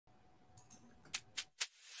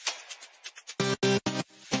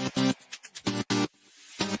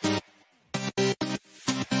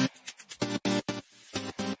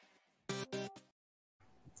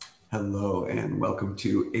Hello and welcome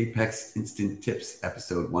to Apex Instant Tips,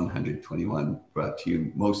 episode 121, brought to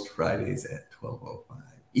you most Fridays at 12:05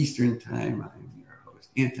 Eastern Time. I'm your host,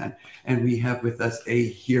 Anton, and we have with us a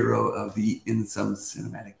hero of the In Some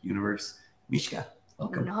Cinematic Universe, Mishka.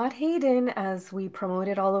 Welcome. Not Hayden, as we promote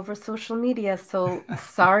it all over social media, so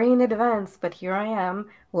sorry in advance, but here I am,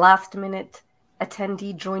 last minute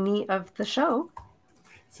attendee, joinee of the show.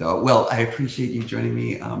 So, well, I appreciate you joining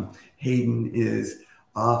me. Hayden is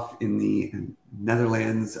off in the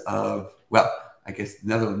Netherlands of, well, I guess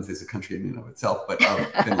Netherlands is a country in and of itself, but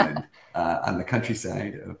of Finland, on the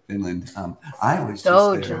countryside of Finland. I was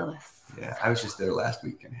so just there, jealous. Yeah, I was just there last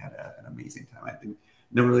week and had an amazing time. I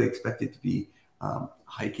never really expected to be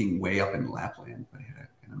hiking way up in Lapland, but I had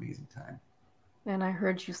an amazing time. And I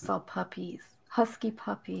heard you saw puppies, husky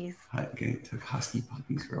puppies. I took husky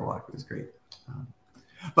puppies for a walk. It was great.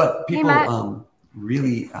 But people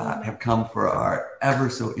really have come for our ever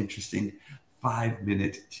so interesting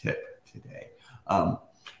 5-minute tip today.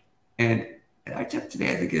 And our tip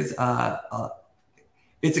today, I think, is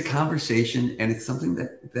it's a conversation, and it's something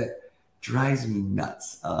that drives me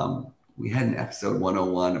nuts. We had an episode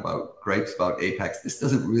 101 about gripes about Apex. This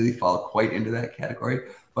doesn't really fall quite into that category,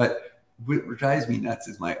 but what drives me nuts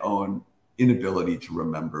is my own inability to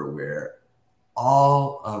remember where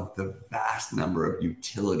all of the vast number of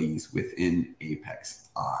utilities within Apex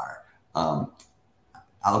are.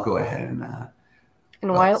 I'll go ahead and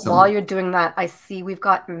while you're doing that, I see we've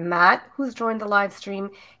got Matt who's joined the live stream.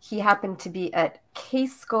 He happened to be at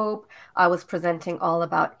Kscope. I was presenting all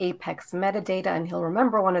about Apex metadata, and he'll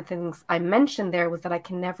remember one of the things I mentioned there was that I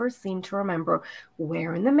can never seem to remember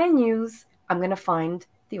where in the menus I'm going to find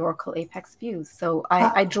the Oracle Apex views. So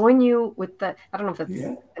I join you with the, I don't know if that's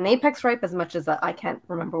an Apex ripe as much as I can't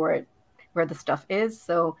remember where the stuff is.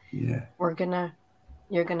 So you're gonna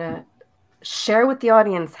share with the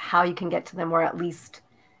audience how you can get to them, or at least.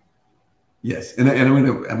 Yes, and I'm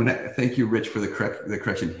gonna thank you, Rich, for the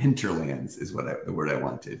correction. Hinterlands is the word I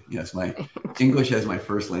wanted. Yes, my English as my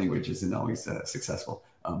first language isn't always successful.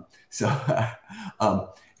 So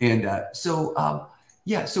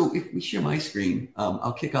if we share my screen,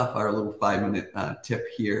 I'll kick off our little 5-minute tip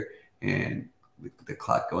here, and the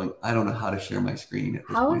clock going. I don't know how to share my screen at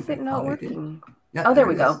this point. How is it not working? Yeah, there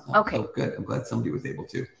we go. Okay. Oh, good. I'm glad somebody was able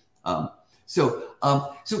to. So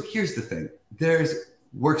here's the thing. There's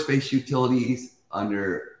workspace utilities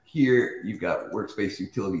under here. You've got workspace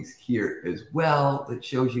utilities here as well that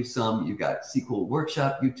shows you some. You've got SQL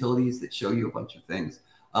Workshop utilities that show you a bunch of things.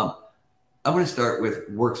 I'm going to start with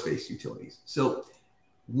workspace utilities. So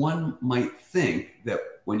one might think that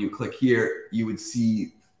when you click here, you would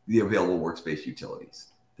see the available workspace utilities.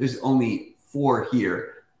 There's only 4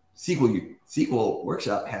 here. SQL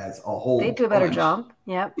Workshop has a whole bunch. They do a better job.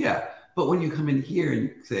 Yep. Yeah. But when you come in here and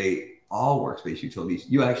you say all workspace utilities,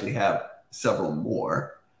 you actually have several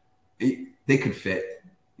more. They could fit.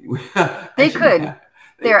 They could.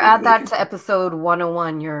 Add that to episode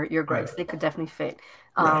 101, your gripes. Right. They could definitely fit.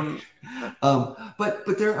 Right.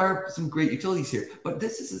 But there are some great utilities here. But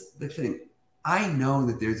this is the thing. I know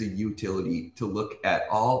that there's a utility to look at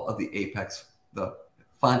all of the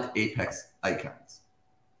font Apex icons.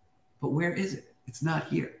 But where is it? It's not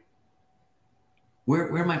here.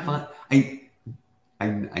 Where my font?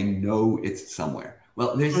 I know it's somewhere.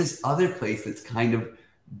 Well, there's this other place that's kind of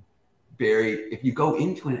buried. If you go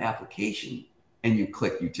into an application and you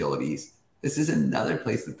click utilities, this is another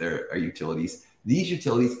place that there are utilities. These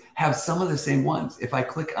utilities have some of the same ones. If I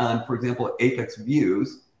click on, for example, Apex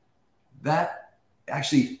Views, that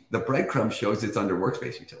actually the breadcrumb shows it's under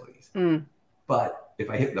workspace utilities. But if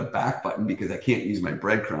I hit the back button because I can't use my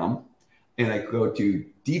breadcrumb and I go to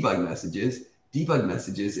debug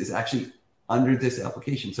messages is actually under this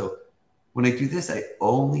application. So when I do this, I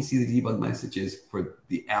only see the debug messages for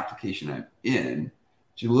the application I'm in,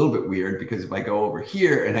 which is a little bit weird because if I go over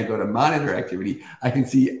here and I go to monitor activity, I can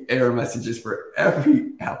see error messages for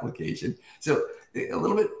every application. So a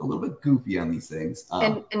little bit goofy on these things.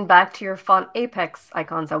 And back to your font Apex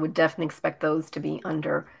icons, I would definitely expect those to be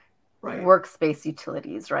under workspace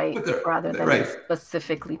utilities, right? Rather than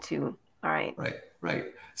specifically to. All right.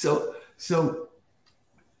 Right. So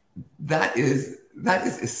that is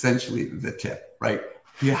essentially the tip, right?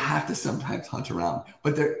 You have to sometimes hunt around,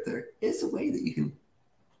 but there is a way that you can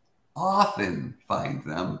often find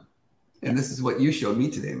them. And this is what you showed me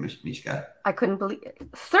today, Mishka. I couldn't believe it.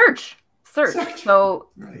 Search. So,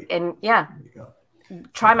 and there you go.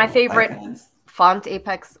 Try my favorite font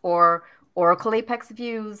Apex or Oracle Apex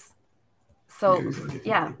Views. So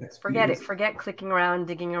forget it. Forget clicking around,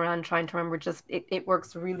 digging around, trying to remember. Just it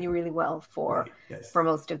works really, really well for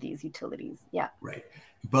most of these utilities. Yeah. Right.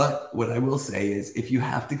 But what I will say is if you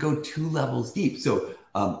have to go 2 levels deep, so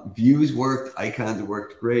views worked, icons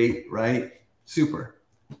worked great, right? Super.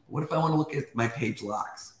 What if I want to look at my page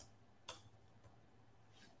locks?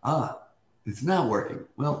 It's not working.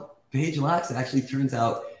 Well, page locks actually turns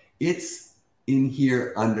out it's in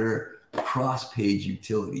here under cross-page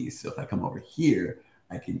utilities. So if I come over here,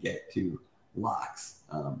 I can get to locks.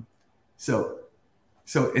 So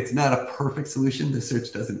it's not a perfect solution. The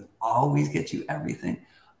search doesn't always get you everything.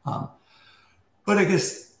 But I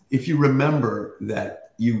guess if you remember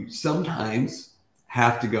that you sometimes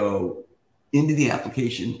have to go into the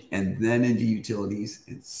application and then into utilities,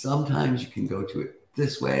 and sometimes you can go to it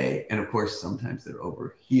this way, and of course sometimes they're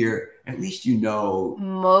over here. At least you know.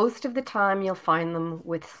 Most of the time you'll find them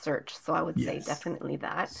with search, so I would say Yes. definitely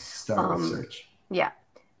that. Start with search. Yeah.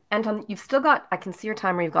 Anton, you've still got, I can see your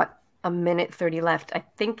timer, you've got a minute 30 left. I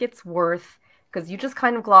think it's worth, because you just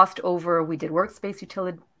kind of glossed over, we did workspace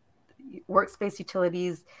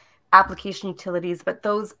utilities, application utilities, but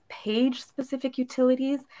those page specific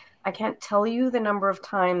utilities, I can't tell you the number of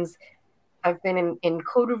times I've been in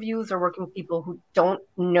code reviews or working with people who don't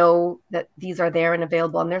know that these are there and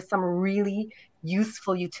available. And there's some really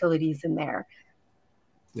useful utilities in there.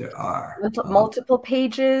 There are multiple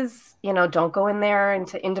pages, don't go in there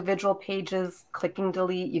into individual pages, clicking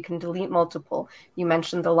delete. You can delete multiple. You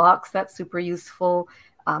mentioned the locks, that's super useful.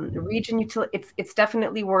 The region utility, it's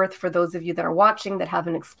definitely worth, for those of you that are watching that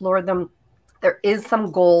haven't explored them, there is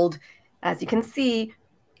some gold, as you can see,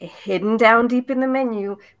 hidden down deep in the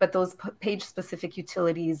menu, but those page specific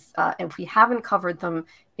utilities, if we haven't covered them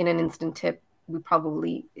in an instant tip, we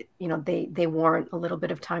probably, they warrant a little bit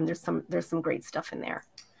of time. There's some great stuff in there.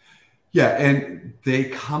 Yeah, and they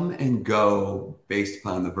come and go based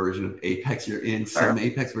upon the version of Apex you're in. Some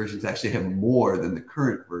Apex versions actually have more than the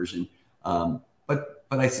current version, but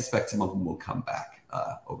I suspect some of them will come back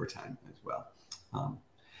over time as well.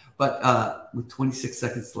 But with 26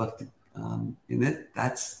 seconds left in it,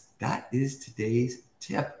 that is today's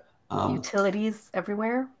tip. Utilities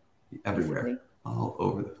everywhere. Everywhere, basically. All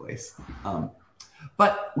over the place.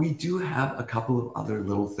 But we do have a couple of other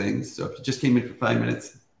little things. So if you just came in for 5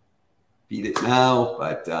 minutes, beat it now.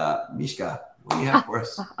 But Mishka, what do you have for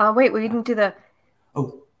us? Wait, we didn't do the.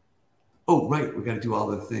 Oh, right. We got to do all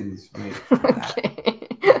the things. Right.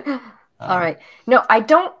 Okay. All right. No, I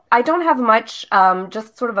don't have much.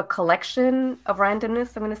 Just sort of a collection of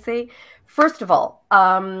randomness, I'm going to say. First of all,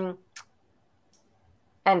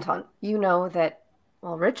 Anton, you know that.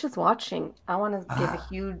 Well, Rich is watching. I want to give a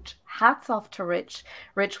huge hats off to Rich.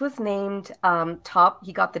 Rich was named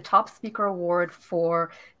he got the top speaker award for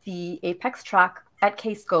the Apex track at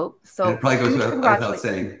Kscope. So and it probably goes without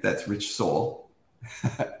saying that's Rich Soul.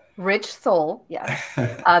 Rich Soul, yes.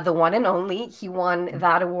 The one and only. He won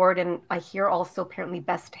that award, and I hear also apparently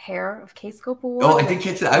Best Hair of Kscope award. Oh, I did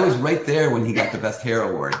catch that. I was right there when he got the Best Hair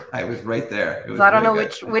award. I was right there. So I don't know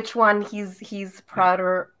which one he's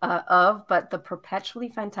prouder of, but the perpetually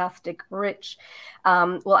fantastic Rich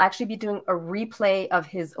will actually be doing a replay of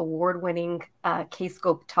his award-winning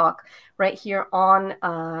Kscope talk right here on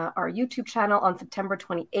our YouTube channel on September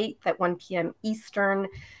 28th at 1 p.m. Eastern.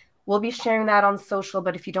 We'll be sharing that on social,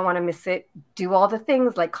 but if you don't want to miss it, do all the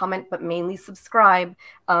things like comment, but mainly subscribe.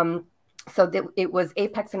 So it was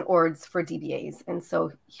Apex and ORDs for DBAs, and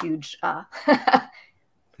so huge.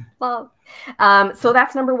 Well, so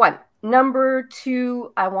that's number one. Number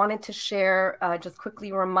two, I wanted to share just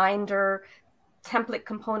quickly a reminder. Template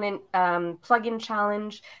component plugin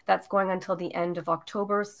challenge that's going until the end of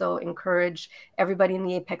October. So encourage everybody in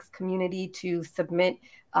the Apex community to submit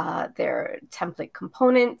their template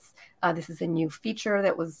components. This is a new feature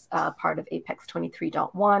that was part of Apex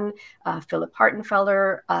 23.1. Philip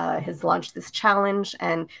Hartenfeller has launched this challenge,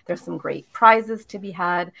 and there's some great prizes to be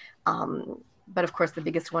had. But of course, the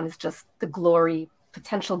biggest one is just the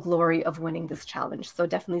potential glory of winning this challenge. So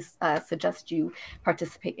definitely suggest you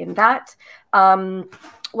participate in that.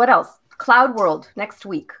 What else? Cloud World next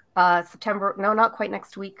week, September, no, not quite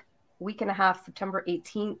next week and a half, September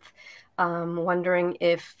 18th. Wondering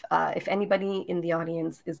if anybody in the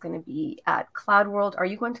audience is going to be at Cloud World. Are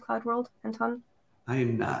you going to Cloud World, Anton? I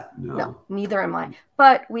am not, no. No, neither am I.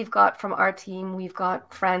 But we've got from our team, we've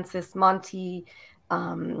got Francis, Monty,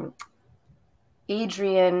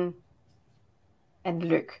 Adrian, and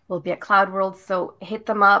Luke will be at Cloud World. So hit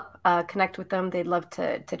them up, connect with them. They'd love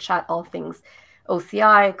to chat all things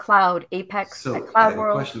OCI, Cloud, Apex at Cloud I have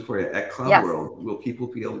World. a question for you. At Cloud World, will people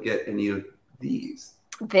be able to get any of these?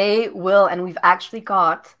 They will. And we've actually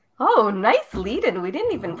got, Oh, nice lead-in. We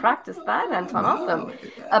didn't even practice that, Anton. Awesome. Look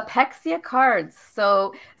at that. APEXia cards.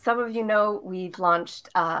 So some of you know we've launched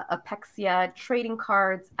APEXia trading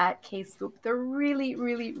cards at Kscoop. They're really,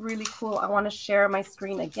 really, really cool. I want to share my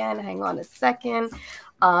screen again. Hang on a second.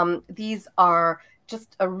 These are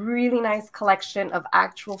just a really nice collection of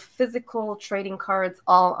actual physical trading cards,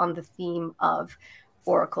 all on the theme of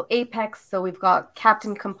Oracle Apex. So we've got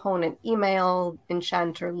Captain Component, Email,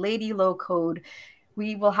 Enchanter, Lady Low Code.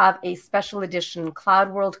 We will have a special edition Cloud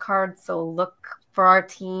World card. So look for our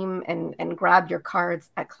team and grab your cards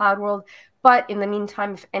at Cloud World. But in the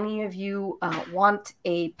meantime, if any of you want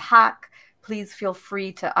a pack, please feel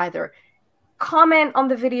free to either comment on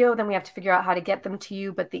the video, then we have to figure out how to get them to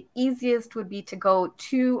you. But the easiest would be to go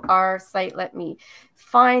to our site. Let me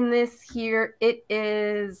find this here. It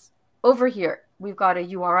is over here. We've got a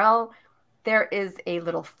URL. There is a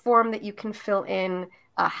little form that you can fill in.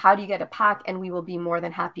 How do you get a pack? And we will be more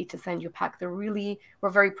than happy to send you a pack. We're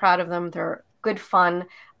very proud of them. They're good fun,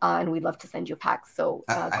 and we'd love to send you a pack. So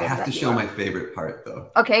I have to show my favorite part,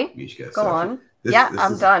 though. Okay, Mishka. go on.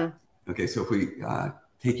 I'm done. Okay, so if we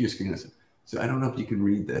take your screen. So I don't know if you can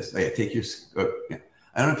read this. Oh, yeah, take your. Yeah.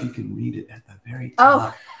 I don't know if you can read it at the very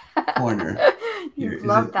top corner. Here. Is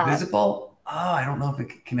it visible? Oh, I don't know if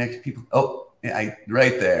it connects people. Oh, yeah,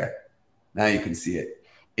 right there. Now you can see it.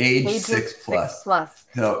 Age 6+.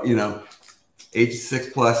 So, age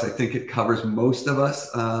 6+. I think it covers most of us.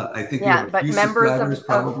 I think but members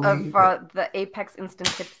of the Apex Instant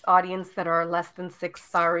Tips audience that are less than 6,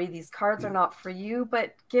 sorry, these cards are not for you,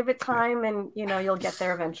 but give it time and you'll get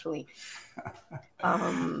there eventually.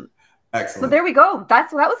 Excellent. So there we go.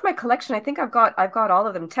 That was my collection. I think I've got all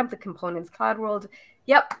of them. Template components, Cloud World.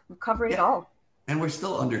 Yep, we've covered it all. And we're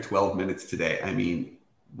still under 12 minutes today. I mean,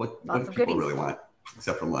 what do people really want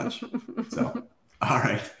except for lunch? So, all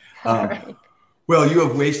right. All right. Well, you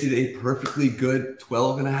have wasted a perfectly good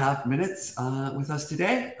 12.5 minutes with us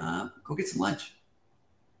today. Go get some lunch.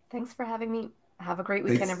 Thanks for having me. Have a great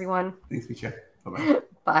weekend, everyone. Thanks, Michelle. Bye-bye.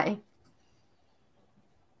 Bye.